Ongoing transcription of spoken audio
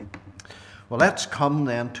Well, let's come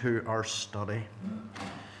then to our study. I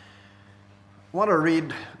want to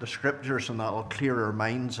read the scriptures, and that will clear our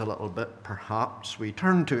minds a little bit, perhaps. We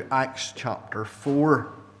turn to Acts chapter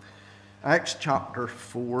 4. Acts chapter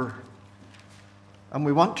 4. And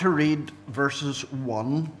we want to read verses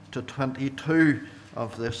 1 to 22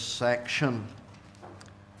 of this section.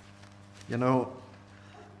 You know,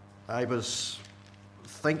 I was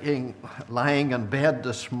thinking, lying in bed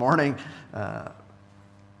this morning,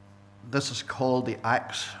 this is called the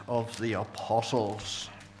Acts of the Apostles.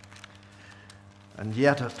 And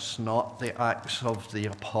yet it's not the Acts of the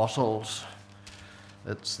Apostles.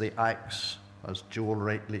 It's the Acts, as Joel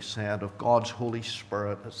rightly said, of God's Holy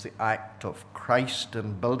Spirit. It's the act of Christ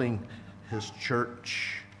in building his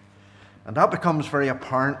church. And that becomes very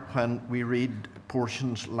apparent when we read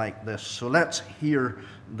portions like this. So let's hear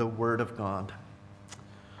the word of God.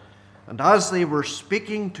 And as they were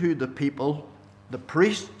speaking to the people, the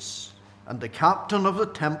priests and the captain of the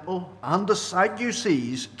temple and the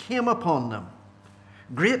Sadducees came upon them,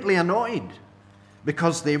 greatly annoyed,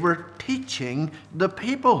 because they were teaching the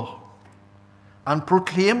people and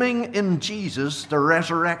proclaiming in Jesus the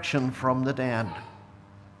resurrection from the dead.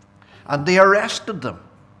 And they arrested them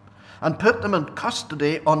and put them in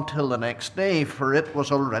custody until the next day, for it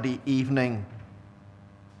was already evening.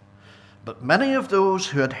 But many of those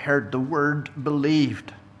who had heard the word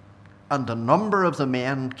believed, and the number of the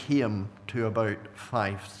men came to about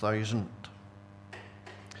 5,000.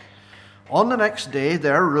 On the next day,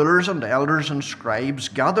 their rulers and elders and scribes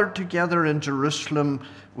gathered together in Jerusalem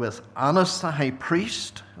with Annas the high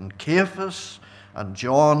priest, and Caiaphas, and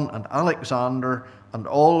John, and Alexander, and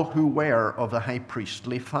all who were of the high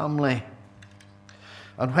priestly family.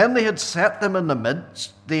 And when they had set them in the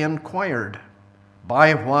midst, they inquired,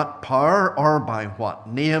 "By what power or by what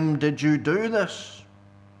name did you do this?"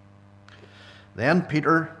 Then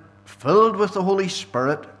Peter, filled with the Holy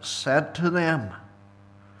Spirit, said to them,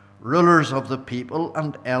 "Rulers of the people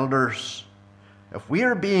and elders, if we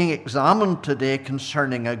are being examined today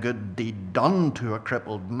concerning a good deed done to a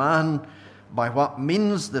crippled man, by what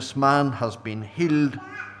means this man has been healed,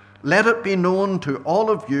 let it be known to all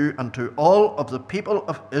of you and to all of the people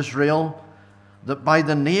of Israel that by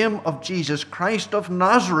the name of Jesus Christ of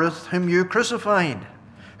Nazareth, whom you crucified,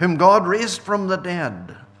 whom God raised from the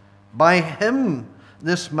dead, by him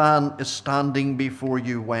this man is standing before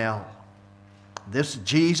you well. This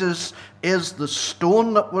Jesus is the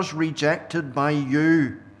stone that was rejected by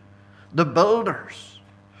you, the builders,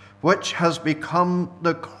 which has become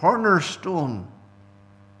the cornerstone.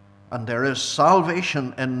 And there is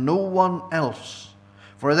salvation in no one else,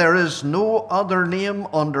 for there is no other name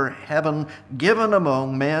under heaven given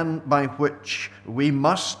among men by which we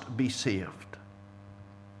must be saved."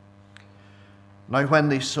 Now when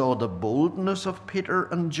they saw the boldness of Peter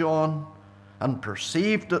and John, and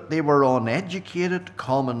perceived that they were uneducated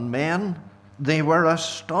common men, they were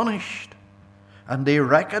astonished, and they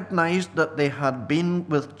recognized that they had been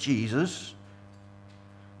with Jesus.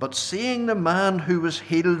 But seeing the man who was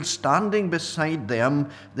healed standing beside them,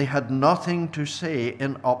 they had nothing to say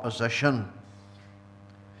in opposition.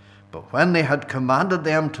 But when they had commanded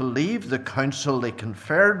them to leave the council, they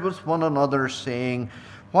conferred with one another, saying,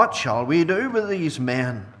 "What shall we do with these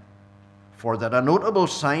men? For that a notable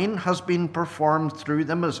sign has been performed through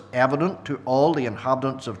them is evident to all the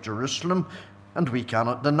inhabitants of Jerusalem, and we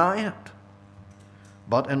cannot deny it.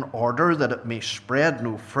 But in order that it may spread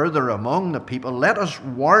no further among the people, let us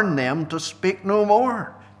warn them to speak no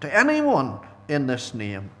more to anyone in this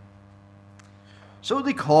name." So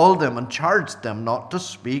they called them and charged them not to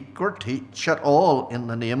speak or teach at all in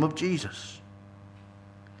the name of Jesus.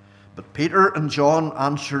 But Peter and John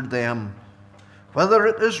answered them, "Whether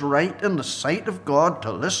it is right in the sight of God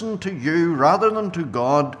to listen to you rather than to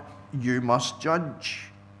God, you must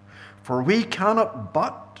judge. For we cannot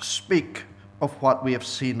but speak of what we have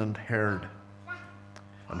seen and heard."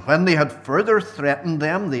 And when they had further threatened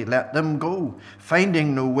them, they let them go,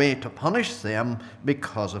 finding no way to punish them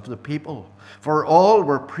because of the people. For all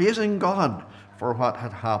were praising God for what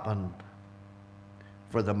had happened.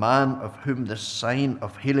 For the man of whom this sign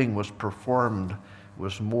of healing was performed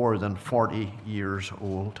was more than 40 years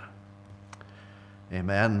old.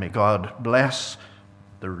 Amen. May God bless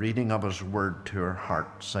the reading of his word to our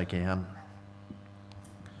hearts again.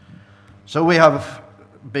 So we have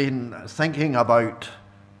been thinking about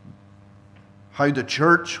how the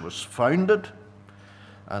church was founded,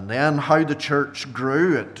 and then how the church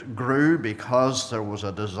grew. It grew because there was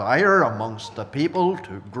a desire amongst the people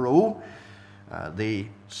to grow. They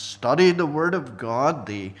studied the Word of God.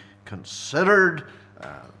 They considered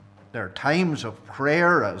their times of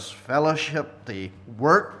prayer as fellowship. They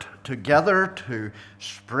worked together to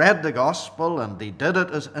spread the gospel, and they did it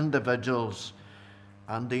as individuals,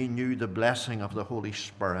 and they knew the blessing of the Holy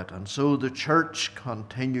Spirit. And so the church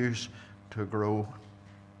continues to grow.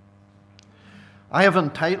 I have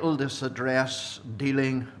entitled this address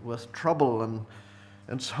Dealing with Trouble, and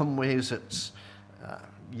in some ways it's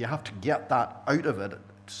you have to get that out of it.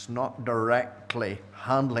 It's not directly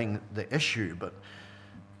handling the issue, but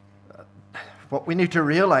what we need to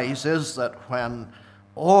realize is that when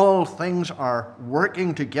all things are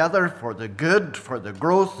working together for the good, for the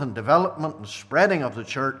growth and development and spreading of the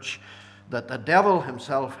church, that the devil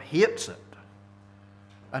himself hates it.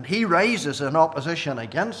 And he rises in opposition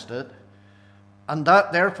against it, and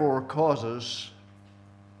that therefore causes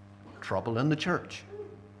trouble in the church.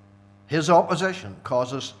 His opposition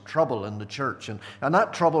causes trouble in the church, and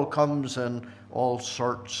that trouble comes in all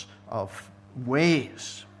sorts of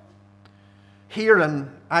ways. Here in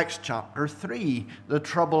Acts chapter 3, the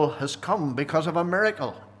trouble has come because of a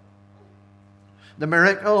miracle. The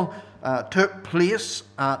miracle took place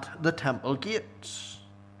at the temple gates.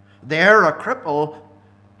 There, a cripple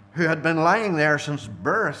who had been lying there since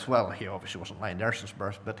birth, well, he obviously wasn't lying there since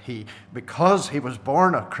birth, but because he was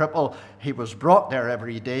born a cripple, he was brought there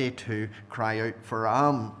every day to cry out for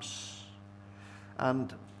alms.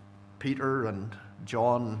 And Peter and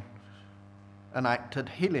John enacted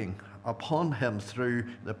healing upon him through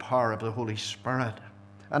the power of the Holy Spirit.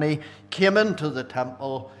 And he came into the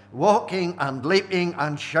temple walking and leaping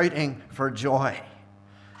and shouting for joy.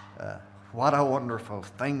 What a wonderful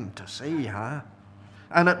thing to see, huh?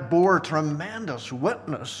 And it bore tremendous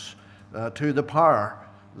witness to the power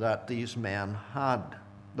that these men had,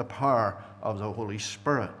 the power of the Holy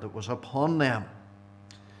Spirit that was upon them.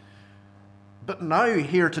 But now,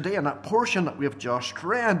 here today, in that portion that we have just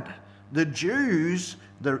read, the Jews,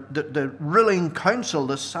 the ruling council,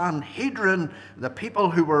 the Sanhedrin, the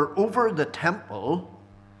people who were over the temple,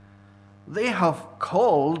 they have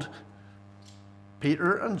called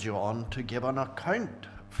Peter and John to give an account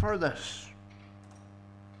for this.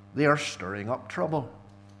 They are stirring up trouble.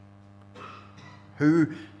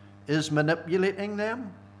 Who is manipulating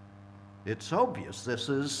them? It's obvious this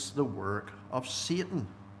is the work of Satan.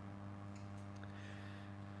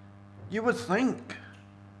 You would think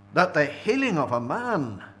that the healing of a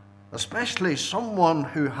man, especially someone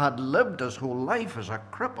who had lived his whole life as a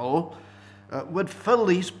cripple, would fill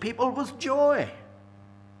these people with joy,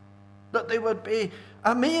 that they would be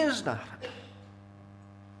amazed at it.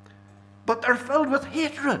 But they're filled with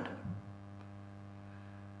hatred.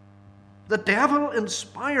 The devil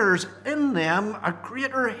inspires in them a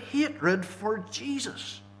greater hatred for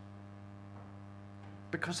Jesus,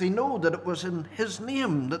 because they know that it was in his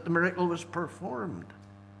name that the miracle was performed.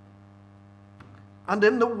 And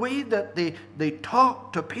in the way that they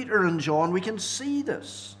talk to Peter and John, we can see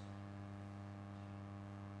this.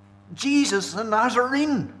 Jesus the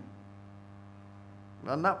Nazarene.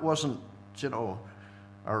 And that wasn't,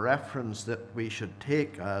 a reference that we should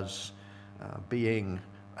take as being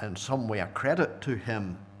in some way a credit to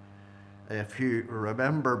him. If you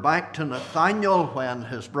remember back to Nathanael, when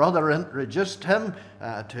his brother introduced him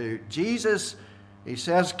to Jesus, he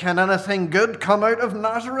says, "Can anything good come out of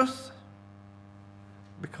Nazareth?"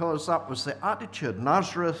 Because that was the attitude.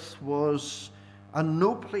 Nazareth was a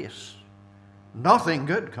no place. Nothing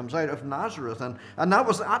good comes out of Nazareth. And that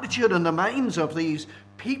was the attitude in the minds of these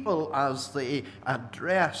people as they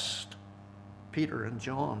addressed Peter and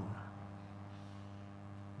John.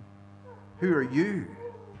 Who are you?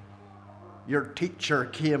 Your teacher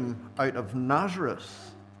came out of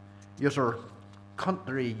Nazareth. Yous are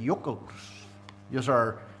country yokels. Yous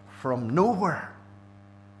are from nowhere.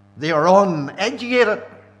 They are uneducated.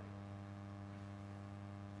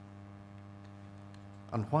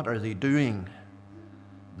 And what are they doing?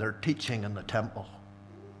 They're teaching in the temple.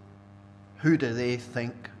 Who do they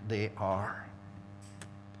think they are?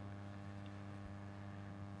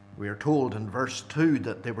 We are told in verse 2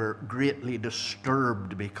 that they were greatly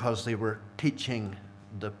disturbed because they were teaching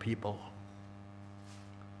the people.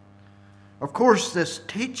 Of course, this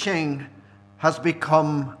teaching has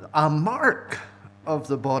become a mark of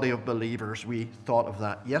the body of believers. We thought of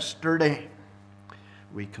that yesterday.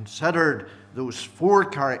 We considered those 4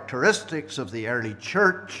 characteristics of the early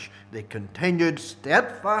church. They continued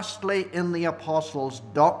steadfastly in the apostles'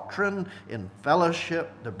 doctrine, in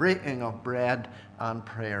fellowship, the breaking of bread, and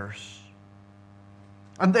prayers.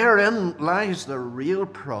 And therein lies the real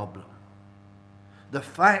problem. The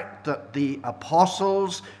fact that the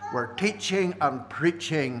apostles were teaching and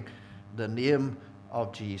preaching the name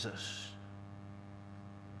of Jesus.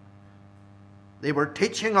 They were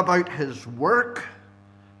teaching about his work.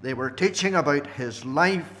 They were teaching about his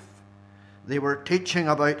life. They were teaching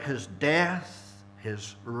about his death,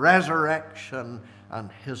 his resurrection, and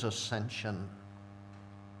his ascension.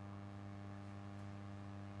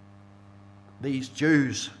 These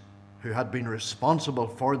Jews who had been responsible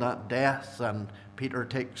for that death, and Peter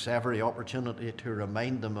takes every opportunity to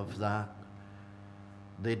remind them of that,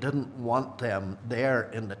 they didn't want them there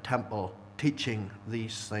in the temple teaching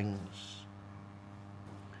these things.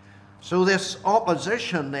 So this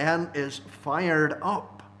opposition then is fired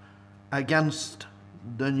up against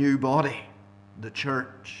the new body, the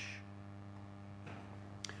church.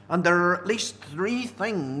 And there are at least three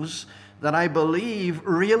things that I believe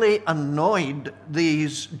really annoyed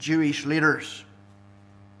these Jewish leaders.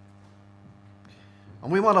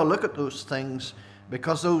 And we want to look at those things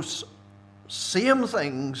because those same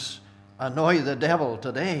things annoy the devil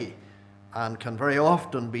today and can very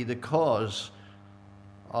often be the cause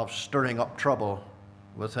of stirring up trouble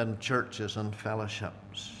within churches and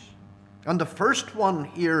fellowships. And the first one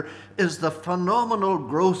here is the phenomenal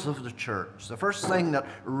growth of the church. The first thing that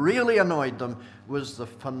really annoyed them was the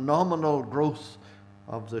phenomenal growth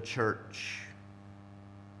of the church.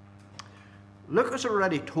 Luke has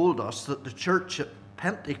already told us that the church at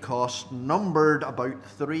Pentecost numbered about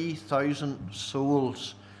 3,000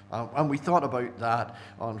 souls. And we thought about that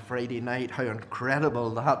on Friday night, how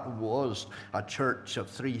incredible that was, a church of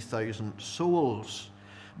 3,000 souls.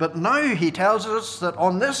 But now he tells us that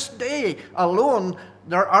on this day alone,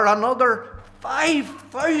 there are another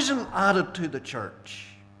 5,000 added to the church.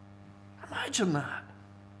 Imagine that.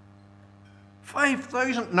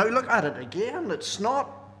 5,000. Now look at it again. It's not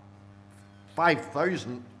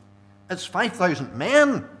 5,000. It's 5,000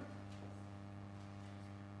 men.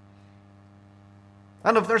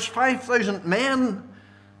 And if there's 5,000 men,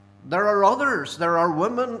 there are others. There are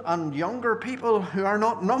women and younger people who are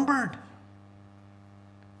not numbered.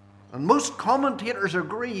 And most commentators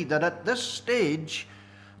agree that at this stage,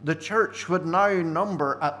 the church would now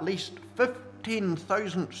number at least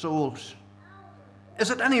 15,000 souls. Is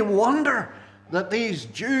it any wonder that these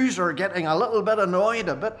Jews are getting a little bit annoyed,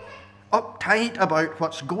 a bit uptight about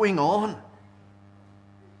what's going on?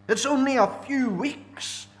 It's only a few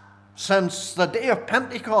weeks since the day of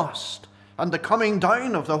Pentecost and the coming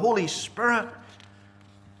down of the Holy Spirit.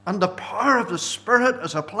 And the power of the Spirit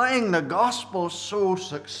is applying the gospel so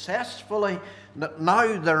successfully that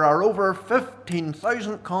now there are over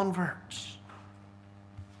 15,000 converts.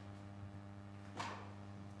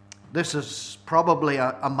 This is probably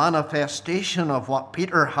a manifestation of what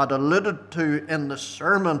Peter had alluded to in the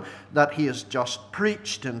sermon that he has just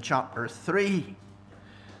preached in chapter 3.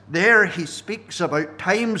 There he speaks about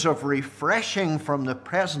times of refreshing from the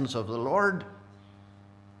presence of the Lord.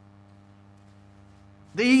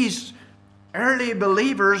 These early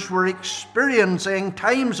believers were experiencing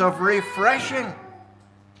times of refreshing.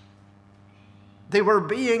 They were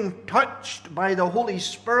being touched by the Holy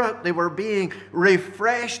Spirit. They were being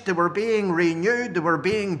refreshed. They were being renewed. They were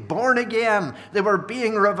being born again. They were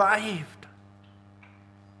being revived.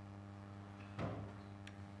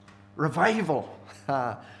 Revival.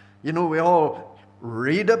 You know, we all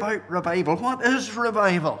read about revival. What is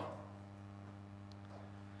revival?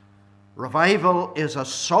 Revival is a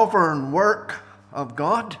sovereign work of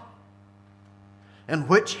God in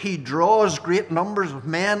which he draws great numbers of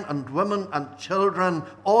men and women and children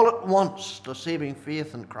all at once to saving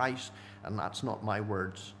faith in Christ. And that's not my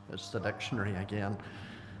words, it's the dictionary again.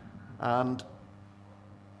 And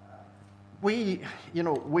we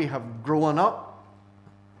have grown up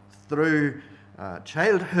through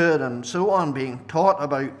childhood and so on being taught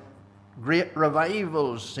about great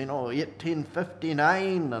revivals,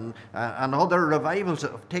 1859 and other revivals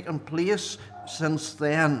that have taken place since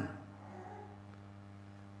then.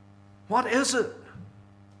 What is it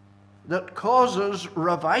that causes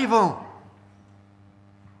revival?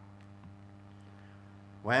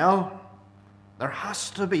 Well, there has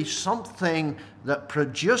to be something that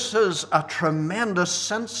produces a tremendous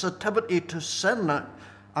sensitivity to sin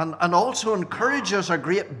and also encourages a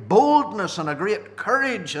great boldness and a great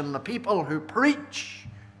courage in the people who preach.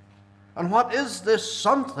 And what is this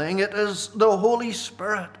something? It is the Holy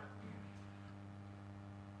Spirit.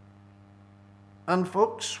 And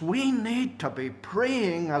folks, we need to be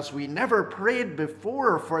praying as we never prayed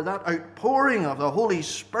before for that outpouring of the Holy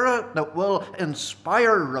Spirit that will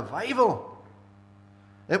inspire revival.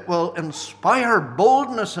 It will inspire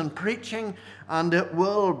boldness in preaching, and it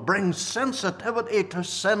will bring sensitivity to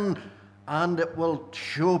sin, and it will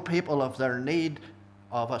show people of their need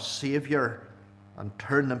of a Savior and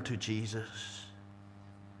turn them to Jesus.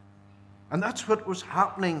 And that's what was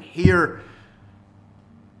happening here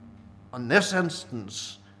in this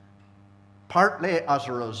instance, partly as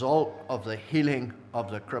a result of the healing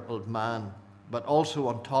of the crippled man, but also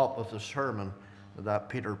on top of the sermon that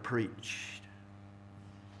Peter preached.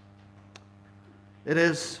 It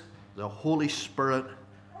is the Holy Spirit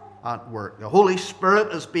at work. The Holy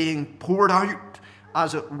Spirit is being poured out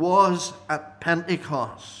as it was at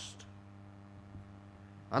Pentecost.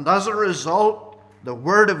 And as a result, the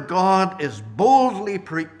Word of God is boldly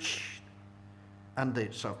preached, and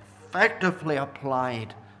it's effectively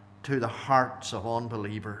applied to the hearts of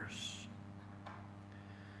unbelievers.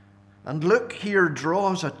 And Luke here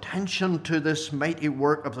draws attention to this mighty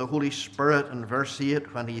work of the Holy Spirit in verse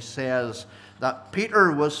 8 when he says that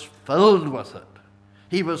Peter was filled with it.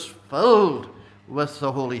 He was filled with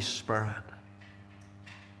the Holy Spirit.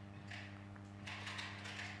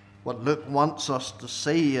 What Luke wants us to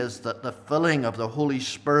see is that the filling of the Holy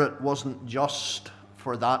Spirit wasn't just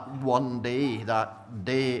for that one day, that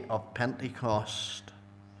day of Pentecost.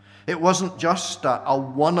 It wasn't just a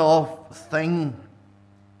one-off thing.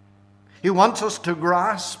 He wants us to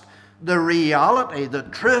grasp the reality, the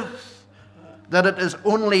truth, that it is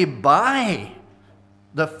only by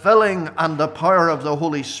the filling and the power of the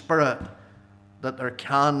Holy Spirit that there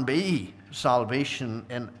can be salvation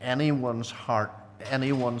in anyone's heart,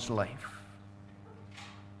 anyone's life.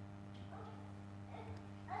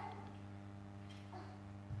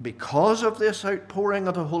 Because of this outpouring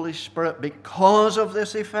of the Holy Spirit, because of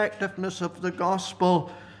this effectiveness of the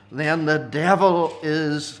gospel, then the devil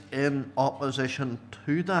is in opposition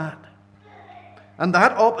to that. And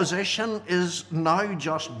that opposition is now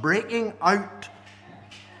just breaking out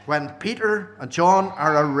when Peter and John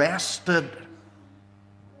are arrested.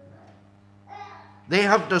 They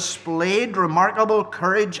have displayed remarkable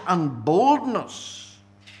courage and boldness.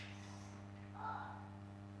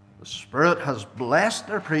 The Spirit has blessed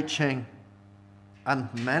their preaching,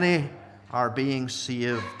 and many are being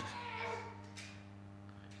saved.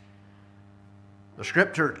 The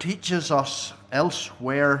Scripture teaches us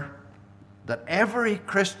elsewhere that every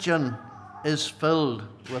Christian is filled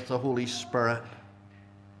with the Holy Spirit.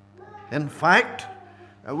 In fact,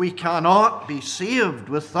 we cannot be saved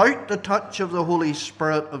without the touch of the Holy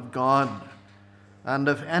Spirit of God. And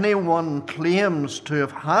if anyone claims to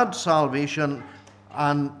have had salvation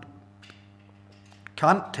and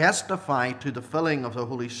can't testify to the filling of the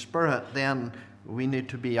Holy Spirit, then we need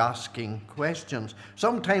to be asking questions.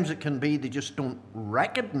 Sometimes it can be they just don't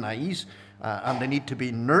recognize, and they need to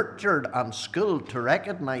be nurtured and skilled to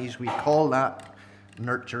recognize. We call that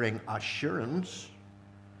nurturing assurance.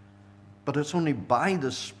 But it's only by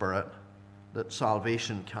the Spirit that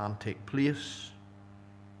salvation can take place.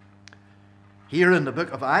 Here in the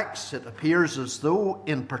book of Acts, it appears as though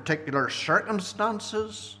in particular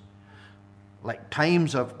circumstances, like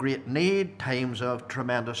times of great need, times of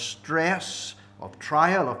tremendous stress, of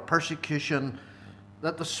trial, of persecution,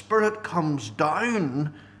 that the Spirit comes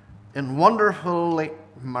down in wonderful,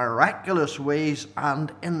 miraculous ways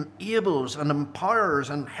and enables and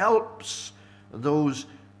empowers and helps those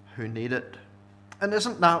who need it. And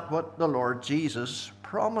isn't that what the Lord Jesus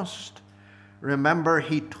promised? Remember,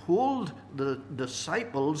 he told the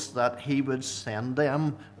disciples that he would send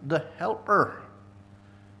them the Helper.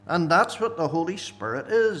 And that's what the Holy Spirit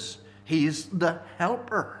is. He's the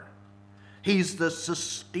helper. He's the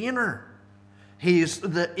sustainer. He's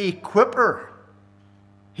the equipper.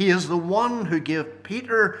 He is the one who gave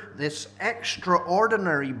Peter this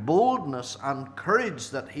extraordinary boldness and courage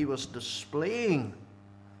that he was displaying.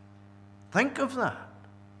 Think of that.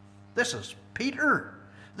 This is Peter.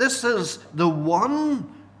 This is the one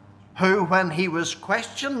who, when he was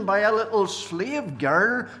questioned by a little slave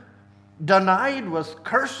girl, denied with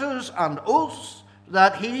curses and oaths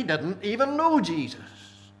that he didn't even know Jesus.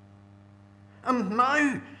 And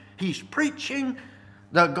now he's preaching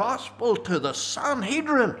the gospel to the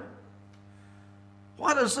Sanhedrin.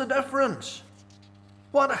 What is the difference?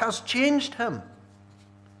 What has changed him?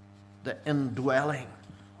 The indwelling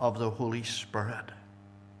of the Holy Spirit.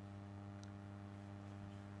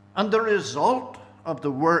 And the result of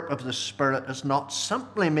the work of the Spirit is not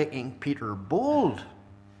simply making Peter bold,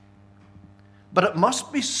 but it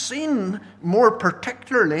must be seen more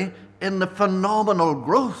particularly in the phenomenal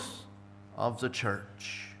growth of the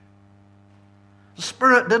church. The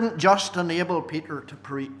Spirit didn't just enable Peter to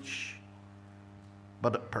preach,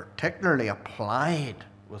 but it particularly applied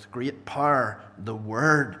with great power the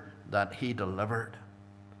word that he delivered.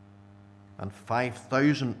 And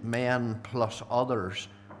 5,000 men plus others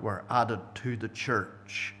were added to the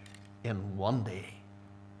church in one day.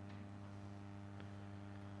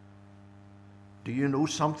 Do you know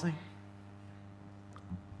something?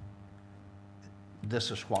 this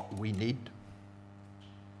is what we need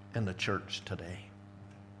in the church today.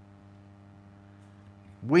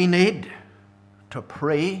 We need to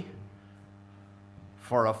pray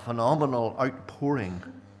for a phenomenal outpouring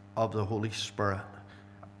of the Holy Spirit.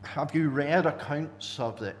 Have you read accounts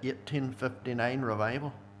of the 1859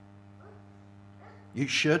 revival? You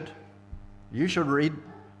should. You should read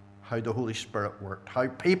how the Holy Spirit worked, how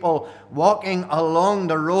people walking along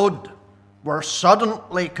the road were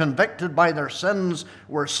suddenly convicted by their sins,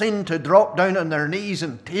 were seen to drop down on their knees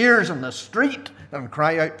in tears in the street and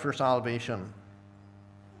cry out for salvation.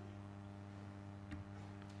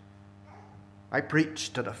 I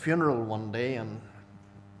preached at a funeral one day, and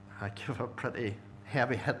I gave a pretty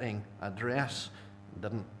heavy-hitting address. It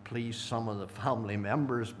didn't please some of the family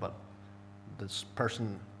members, but this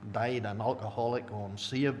person died an alcoholic,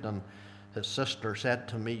 unsaved, and his sister said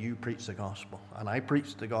to me, "You preach the gospel." And I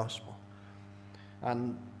preached the gospel.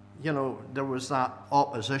 And, there was that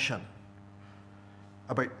opposition.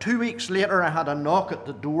 About 2 weeks later, I had a knock at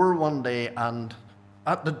the door one day, and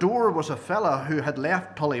at the door was a fella who had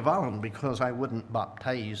left Tullyvallen because I wouldn't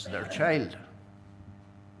baptize their child.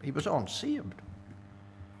 He was unsaved.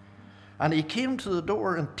 And he came to the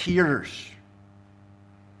door in tears.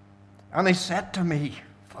 And he said to me,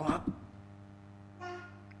 "Philip,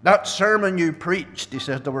 that sermon you preached," he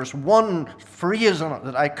said, "there was one phrase in it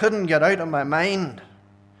that I couldn't get out of my mind.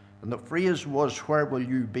 And the phrase was, 'Where will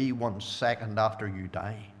you be 1 second after you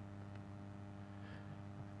die?'"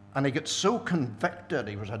 And he got so convicted.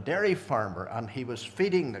 He was a dairy farmer, and he was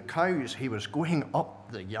feeding the cows. He was going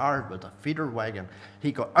up the yard with a feeder wagon.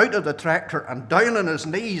 He got out of the tractor and down on his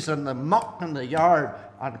knees in the muck in the yard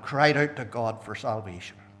and cried out to God for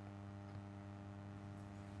salvation.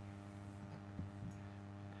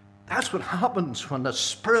 That's what happens when the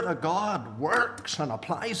Spirit of God works and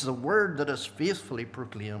applies the word that is faithfully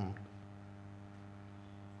proclaimed.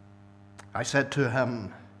 I said to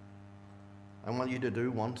him, "I want you to do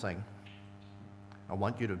one thing. I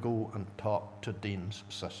want you to go and talk to Dean's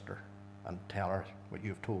sister and tell her what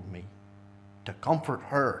you've told me, to comfort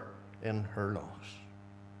her in her loss."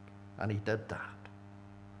 And he did that.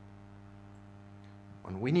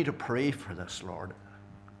 And we need to pray for this, Lord,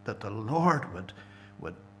 that the Lord would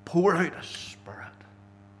pour out a Spirit.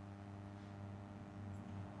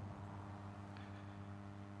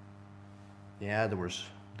 Yeah, there was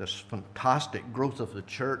this fantastic growth of the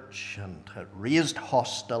church, and it raised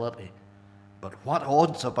hostility. But what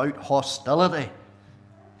odds about hostility?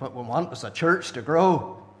 What we want is the church to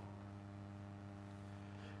grow.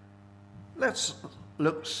 Let's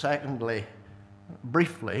look secondly,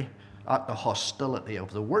 briefly, at the hostility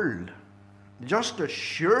of the world. Just as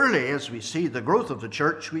surely as we see the growth of the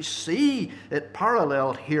church, we see it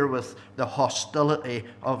paralleled here with the hostility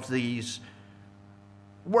of these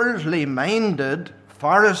worldly-minded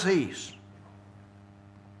Pharisees.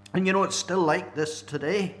 And it's still like this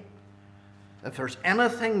today. If there's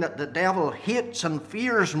anything that the devil hates and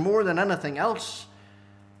fears more than anything else,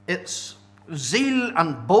 it's zeal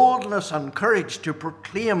and boldness and courage to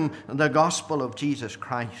proclaim the gospel of Jesus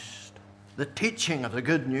Christ. The teaching of the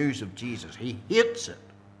good news of Jesus. He hates it.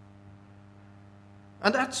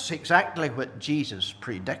 And that's exactly what Jesus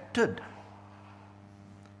predicted.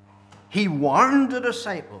 He warned the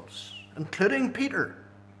disciples, including Peter,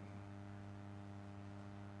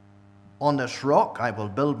 "On this rock I will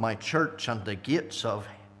build my church, and the gates of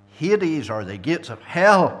Hades, or the gates of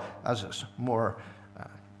hell, as it's more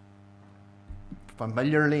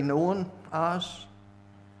familiarly known as."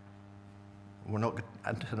 We're not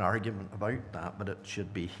getting into an argument about that, but it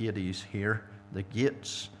should be Hades here. The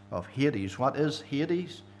gates of Hades. What is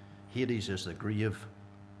Hades? Hades is the grave.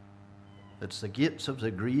 It's the gates of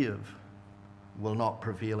the grave will not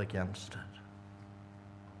prevail against it.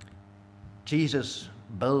 Jesus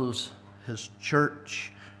builds his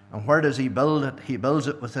church. And where does he build it? He builds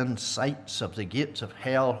it within sights of the gates of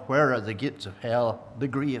hell. Where are the gates of hell? The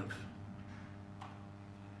grave.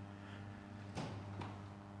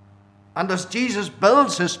 And as Jesus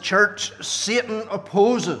builds his church, Satan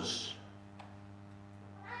opposes.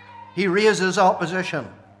 He raises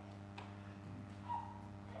opposition.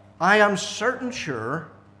 I am certain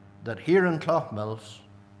sure that here in Cloughmills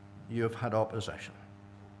you have had opposition.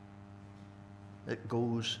 It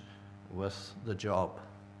goes with the job.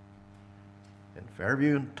 In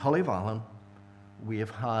Fairview and Tullyvallen, we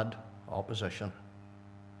have had opposition.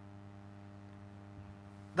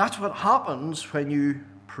 That's what happens when you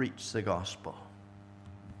preach the gospel.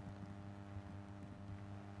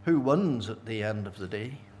 Who wins at the end of the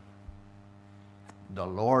day? The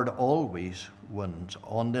Lord always wins.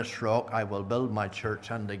 "On this rock I will build my church,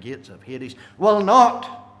 and the gates of Hades will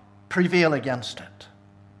not prevail against it.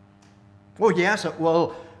 Oh yes, it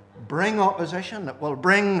will bring opposition, it will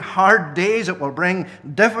bring hard days, it will bring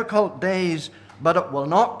difficult days, but it will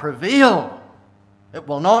not prevail. It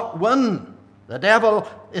will not win. The devil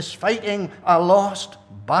is fighting a lost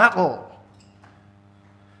battle.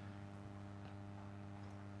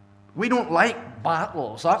 We don't like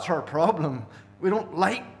battles. That's our problem. We don't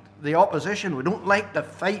like the opposition. We don't like the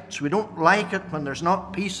fights. We don't like it when there's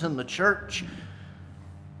not peace in the church.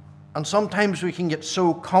 And sometimes we can get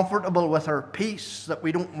so comfortable with our peace that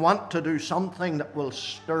we don't want to do something that will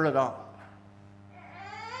stir it up.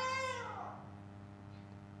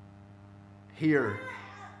 Here,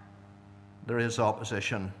 there is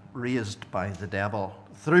opposition raised by the devil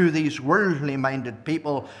through these worldly-minded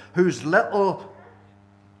people whose little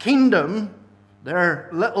kingdom, their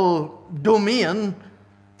little domain,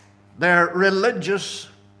 their religious,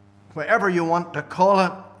 whatever you want to call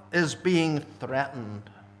it, is being threatened.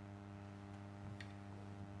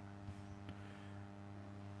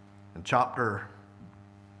 In chapter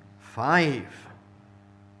 5,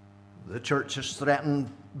 the church is threatened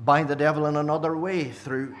by the devil in another way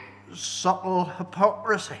through subtle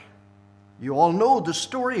hypocrisy. You all know the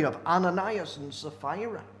story of Ananias and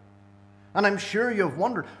Sapphira. And I'm sure you've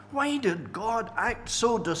wondered, why did God act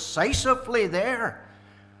so decisively there?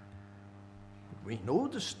 We know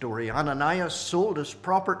the story. Ananias sold his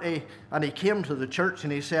property and he came to the church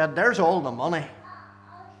and he said, "There's all the money."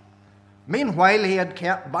 Meanwhile, he had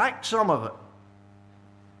kept back some of it.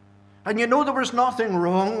 And you know there was nothing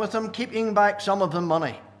wrong with him keeping back some of the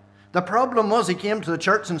money. The problem was he came to the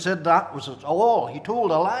church and said that was all. He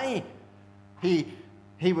told a lie.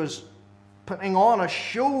 He was putting on a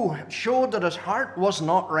show. It showed that his heart was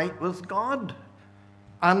not right with God.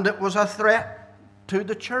 And it was a threat to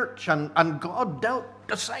the church. And God dealt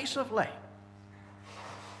decisively.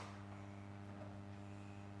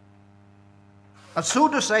 And so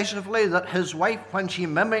decisively that his wife, when she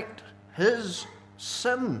mimicked his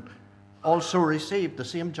sin, also received the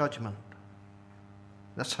same judgment.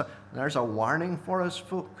 There's a warning for us,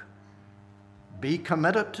 folk. Be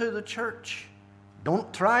committed to the church.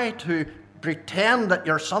 Don't try to pretend that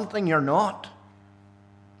you're something you're not.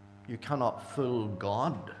 You cannot fool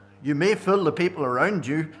God. You may fool the people around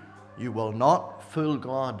you. You will not fool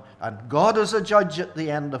God. And God is a judge at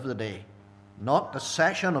the end of the day. Not the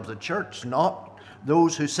session of the church, not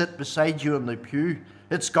those who sit beside you in the pew.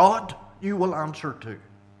 It's God you will answer to.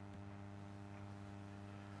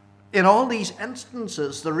 In all these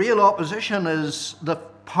instances, the real opposition is the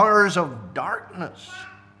powers of darkness,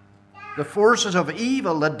 the forces of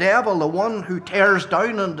evil, the devil, the one who tears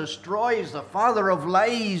down and destroys, the father of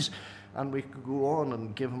lies. And we could go on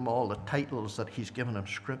and give him all the titles that he's given in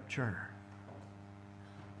Scripture.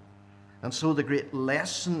 And so the great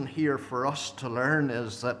lesson here for us to learn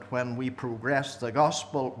is that when we progress the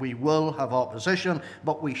gospel, we will have opposition,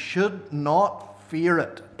 but we should not fear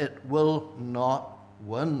it. It will not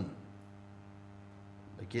win.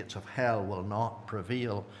 The gates of hell will not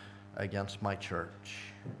prevail against my church.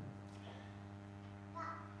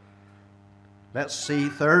 Let's see,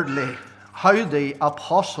 thirdly, how the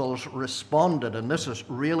apostles responded, and this is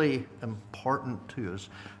really important to us.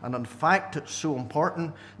 And in fact, it's so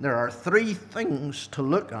important, there are three things to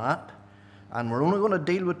look at, and we're only going to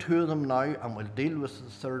deal with two of them now, and we'll deal with the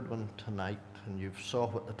third one tonight. And you've saw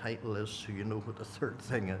what the title is, so you know what the third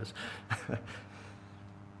thing is.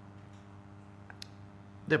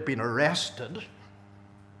 They've been arrested,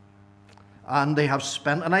 and they have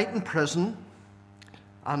spent a night in prison,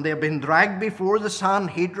 and they've been dragged before the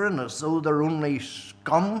Sanhedrin as though they're only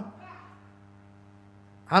scum.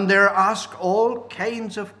 And they're asked all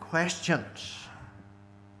kinds of questions.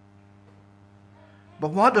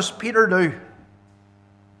 But what does Peter do?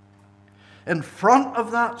 In front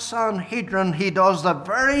of that Sanhedrin, he does the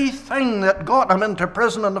very thing that got him into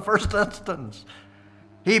prison in the first instance.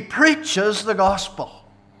 He preaches the gospel.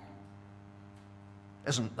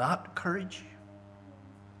 Isn't that courage?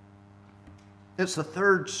 It's the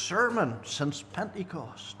third sermon since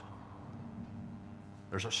Pentecost.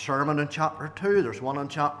 There's a sermon in chapter 2, there's one in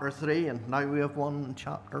chapter 3, and now we have one in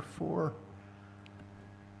chapter 4.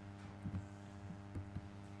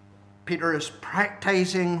 Peter is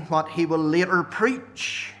practicing what he will later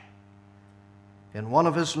preach. In one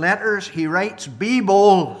of his letters, he writes, "Be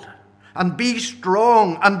bold, and be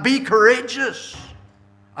strong, and be courageous,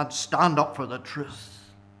 and stand up for the truth.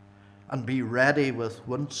 And be ready with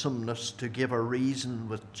winsomeness to give a reason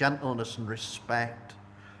with gentleness and respect,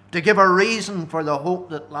 to give a reason for the hope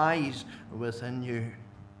that lies within you."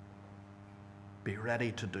 Be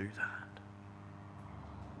ready to do that.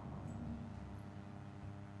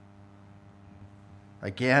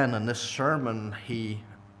 Again, in this sermon, he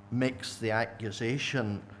makes the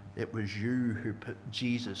accusation, it was you who put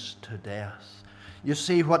Jesus to death. You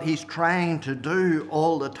see, what he's trying to do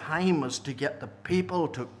all the time is to get the people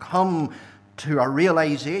to come to a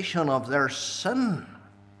realization of their sin.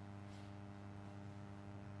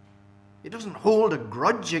 He doesn't hold a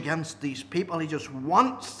grudge against these people. He just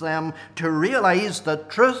wants them to realize the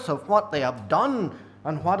truth of what they have done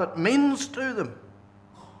and what it means to them.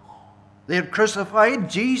 They had crucified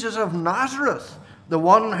Jesus of Nazareth, the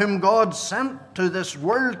one whom God sent to this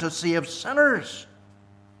world to save sinners.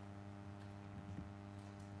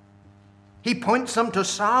 He points them to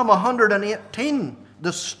Psalm 118.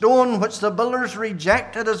 The stone which the builders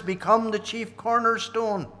rejected has become the chief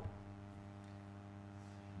cornerstone.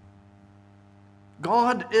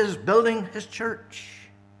 God is building his church.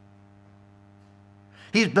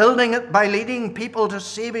 He's building it by leading people to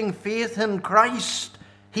saving faith in Christ.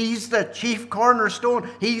 He's the chief cornerstone.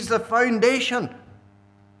 He's the foundation.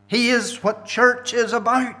 He is what church is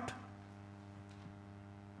about.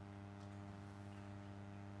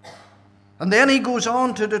 And then he goes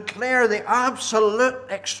on to declare the absolute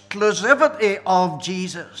exclusivity of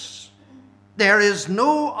Jesus. There is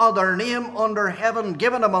no other name under heaven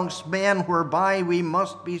given amongst men whereby we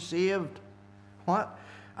must be saved. What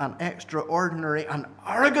an extraordinary and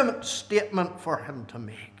arrogant statement for him to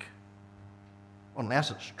make.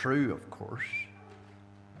 Unless it's true, of course.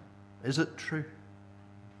 Is it true?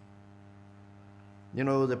 You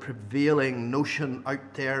know, the prevailing notion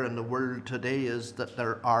out there in the world today is that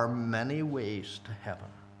there are many ways to heaven.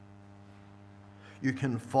 You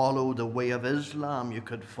can follow the way of Islam. You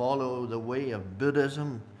could follow the way of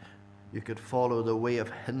Buddhism. You could follow the way of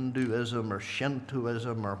Hinduism or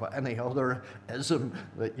Shintoism or any other ism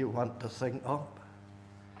that you want to think of.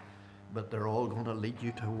 But they're all going to lead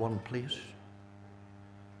you to one place.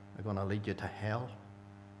 They're going to lead you to hell.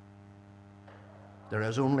 There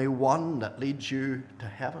is only one that leads you to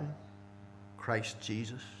heaven, Christ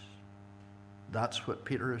Jesus. That's what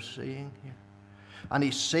Peter is saying here. And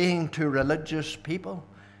he's saying to religious people,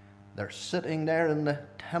 they're sitting there in the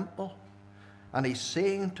temple, and he's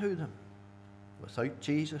saying to them, without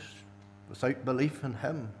Jesus, without belief in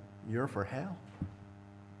him, you're for hell.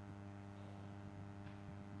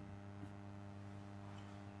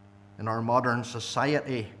 In our modern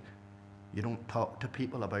society, you don't talk to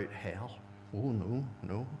people about hell. Oh,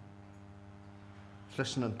 no.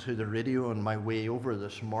 Listening to the radio on my way over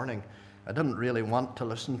this morning, I didn't really want to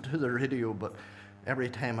listen to the radio, but every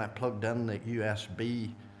time I plugged in the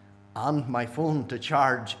USB and my phone to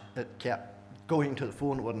charge, it kept going to the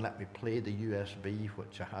phone. It wouldn't let me play the USB,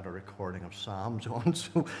 which I had a recording of Psalms on,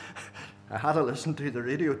 so I had to listen to the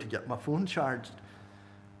radio to get my phone charged.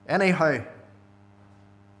 Anyhow,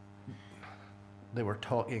 they were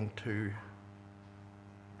talking to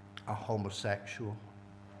a homosexual.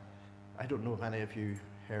 I don't know if any of you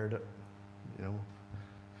heard it,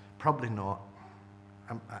 probably not.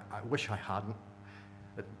 I wish I hadn't.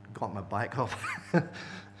 It got my back up.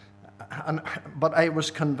 But I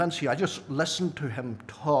was convinced. I just listened to him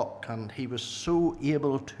talk, and he was so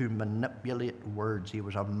able to manipulate words. He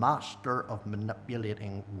was a master of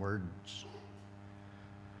manipulating words.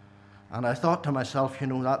 And I thought to myself,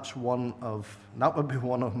 that would be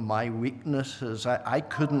one of my weaknesses. I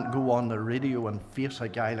couldn't go on the radio and face a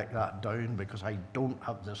guy like that down because I don't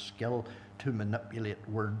have the skill to manipulate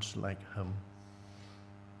words like him.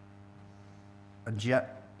 And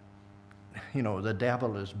yet, the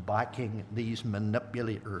devil is backing these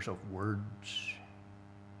manipulators of words.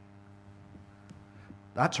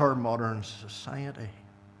 That's our modern society.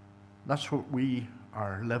 That's what we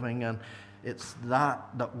are living in. It's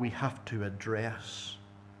that we have to address.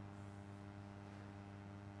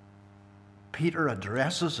 Peter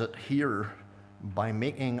addresses it here by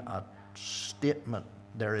making a statement.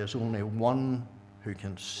 There is only one who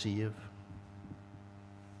can save.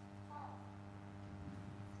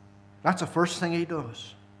 That's the first thing he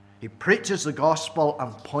does. He preaches the gospel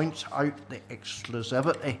and points out the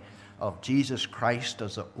exclusivity of Jesus Christ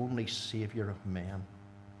as the only Savior of men.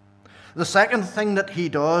 The second thing that he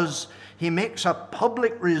does, he makes a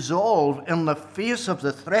public resolve in the face of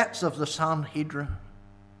the threats of the Sanhedrin.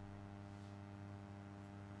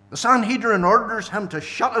 The Sanhedrin orders him to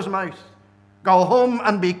shut his mouth, go home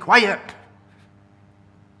and be quiet.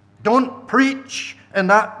 Don't preach in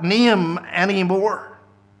that name anymore.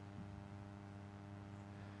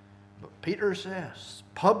 But Peter says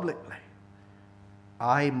publicly,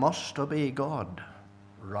 I must obey God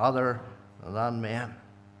rather than men.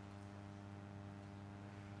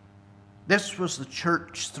 This was the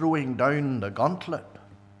church throwing down the gauntlet.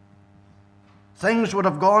 Things would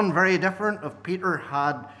have gone very different if Peter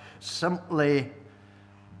had simply,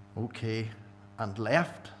 and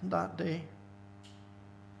left that day.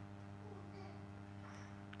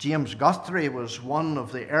 James Guthrie was one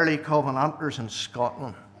of the early Covenanters in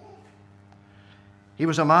Scotland. He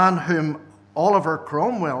was a man whom Oliver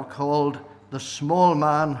Cromwell called the small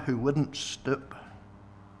man who wouldn't stoop.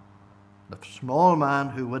 The small man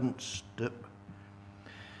who wouldn't stoop.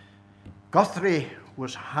 Guthrie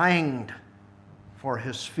was hanged for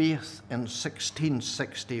his faith in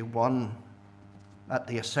 1661 at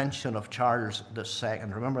the Ascension of Charles II.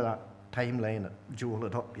 Remember that timeline that Joel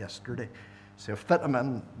had up yesterday? So fit him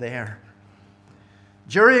in there.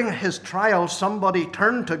 During his trial, somebody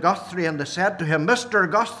turned to Guthrie and they said to him, "Mr.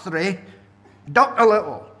 Guthrie, duck a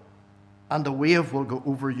little, and the wave will go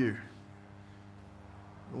over you."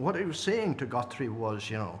 What he was saying to Guthrie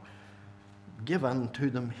was, give in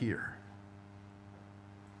to them here.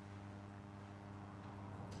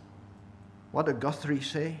 What did Guthrie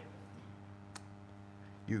say?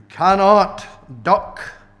 You cannot duck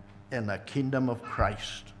in the kingdom of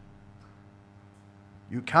Christ.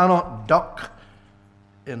 You cannot duck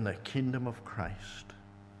in the kingdom of Christ.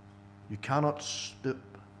 You cannot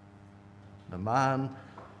stoop. The man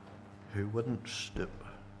who wouldn't stoop.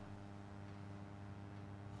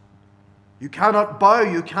 You cannot bow,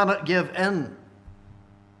 you cannot give in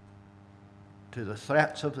to the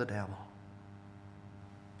threats of the devil.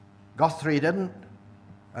 Guthrie didn't,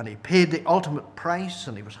 and he paid the ultimate price,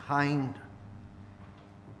 and he was hanged.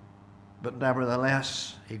 But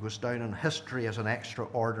nevertheless, he goes down in history as an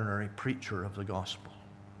extraordinary preacher of the gospel.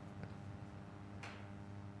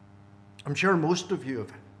 I'm sure most of you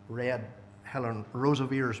have read Helen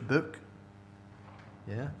Roosevelt's book.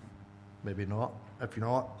 Yeah? Maybe not. If you're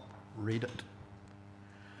not, read it.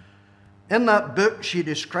 In that book, she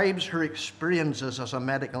describes her experiences as a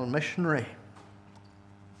medical missionary.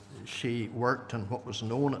 She worked in what was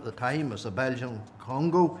known at the time as the Belgian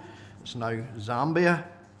Congo. It's now Zambia.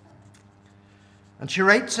 And she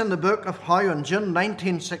writes in the book of how in June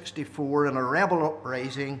 1964, in a rebel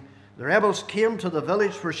uprising, the rebels came to the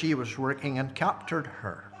village where she was working and captured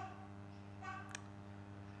her.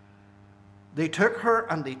 They took her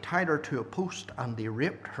and they tied her to a post and they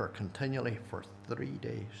raped her continually for 3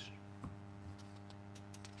 days.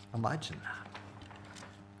 Imagine that.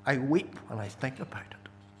 I weep when I think about it.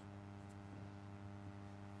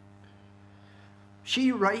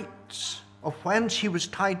 She writes of when she was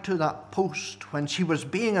tied to that post, when she was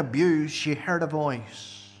being abused, she heard a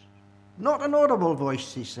voice. Not an audible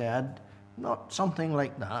voice, she said, not something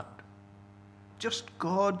like that. Just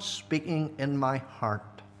God speaking in my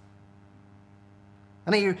heart.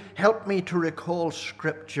 And he helped me to recall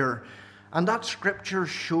Scripture, and that Scripture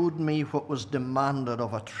showed me what was demanded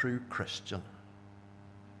of a true Christian.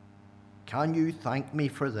 Can you thank me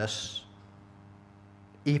for this,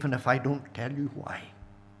 even if I don't tell you why?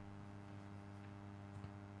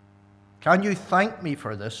 Can you thank me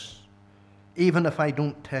for this, even if I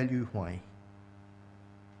don't tell you why?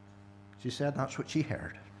 She said that's what she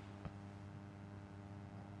heard.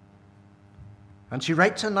 And she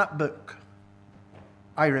writes in that book,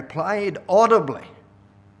 I replied audibly,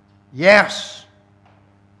 yes,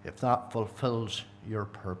 if that fulfills your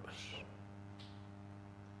purpose.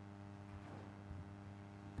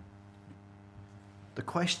 The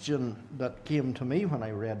question that came to me when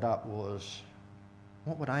I read that was,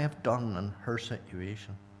 what would I have done in her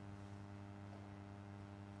situation?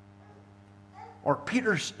 Or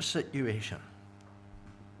Peter's situation?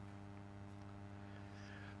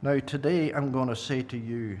 Now today I'm going to say to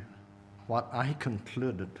you what I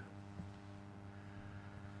concluded.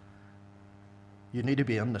 You need to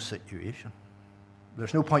be in the situation.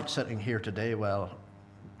 There's no point sitting here today, well,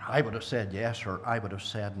 I would have said yes or I would have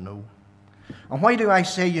said no. And why do I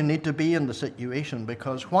say you need to be in the situation?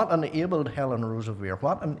 Because what enabled Helen Roosevelt?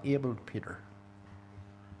 What enabled Peter?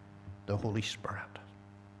 The Holy Spirit.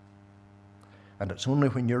 And it's only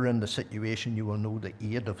when you're in the situation you will know the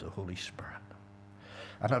aid of the Holy Spirit.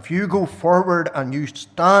 And if you go forward and you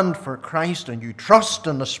stand for Christ and you trust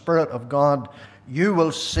in the Spirit of God, you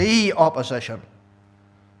will see opposition.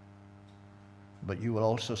 But you will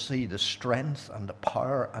also see the strength and the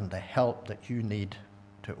power and the help that you need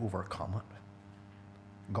to overcome it.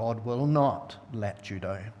 God will not let you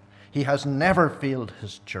down. He has never failed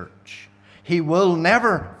his church. He will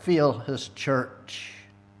never fail his church.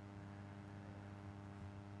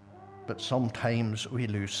 But sometimes we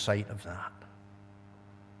lose sight of that.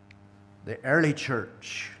 The early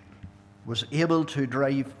church was able to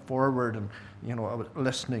drive forward, and I was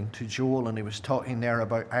listening to Joel and he was talking there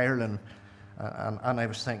about Ireland. And I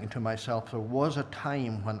was thinking to myself, there was a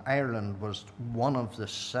time when Ireland was one of the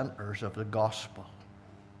centres of the gospel,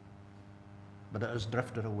 but it has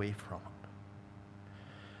drifted away from it.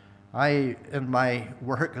 I, in my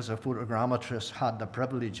work as a photogrammetrist, had the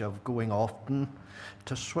privilege of going often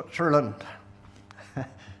to Switzerland.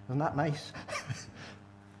 Isn't that nice?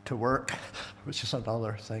 To work, which is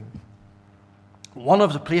another thing. One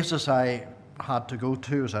of the places I had to go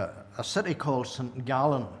to is a city called St.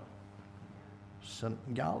 Gallen.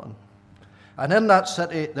 St. Gallen. And in that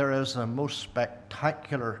city there is a most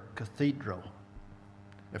spectacular cathedral.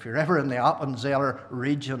 If you're ever in the Appenzeller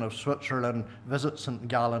region of Switzerland, visit St.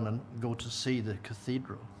 Gallen and go to see the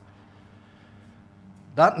cathedral.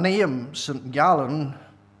 That name, St. Gallen,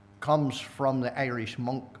 comes from the Irish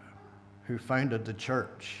monk who founded the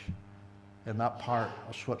church in that part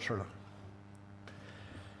of Switzerland.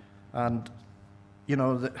 And, you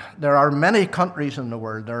know, there are many countries in the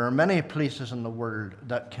world, there are many places in the world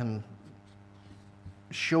that can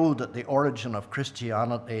show that the origin of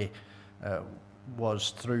Christianity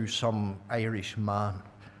was through some Irish man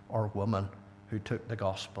or woman who took the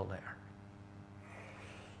gospel there.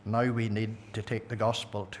 Now we need to take the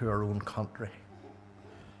gospel to our own country.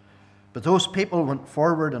 But those people went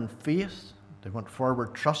forward in faith. They went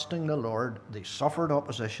forward trusting the Lord. They suffered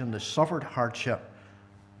opposition. They suffered hardship.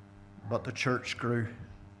 But the church grew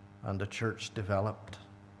and the church developed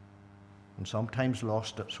and sometimes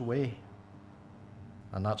lost its way.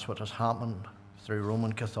 And that's what has happened through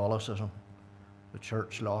Roman Catholicism. The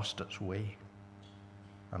church lost its way.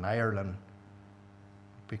 And Ireland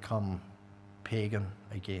become pagan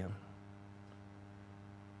again.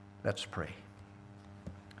 Let's pray.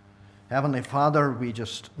 Heavenly Father, we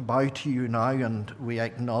just bow to you now and we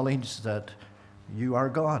acknowledge that you are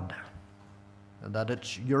God, that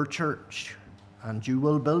it's your church and you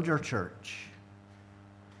will build your church.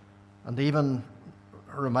 And even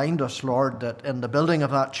remind us, Lord, that in the building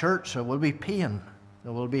of that church there will be pain,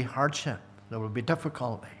 there will be hardship, there will be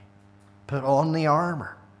difficulty. Put on the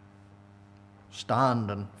armor,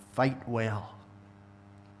 stand and fight well.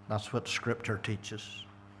 That's what Scripture teaches.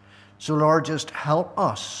 So Lord, just help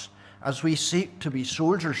us as we seek to be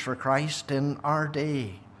soldiers for Christ in our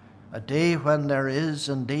day, a day when there is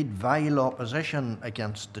indeed vile opposition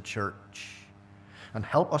against the church. And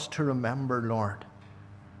help us to remember, Lord,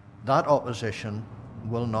 that opposition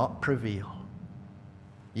will not prevail.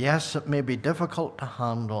 Yes, it may be difficult to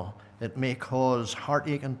handle, it may cause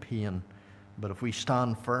heartache and pain, but if we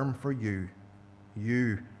stand firm for you,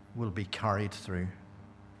 you will be carried through.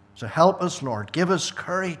 So help us, Lord, give us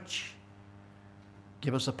courage.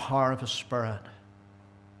 Give us the power of the Spirit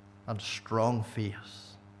and strong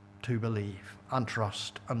faith to believe and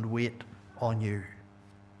trust and wait on you.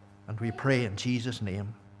 And we pray in Jesus'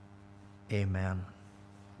 name, amen.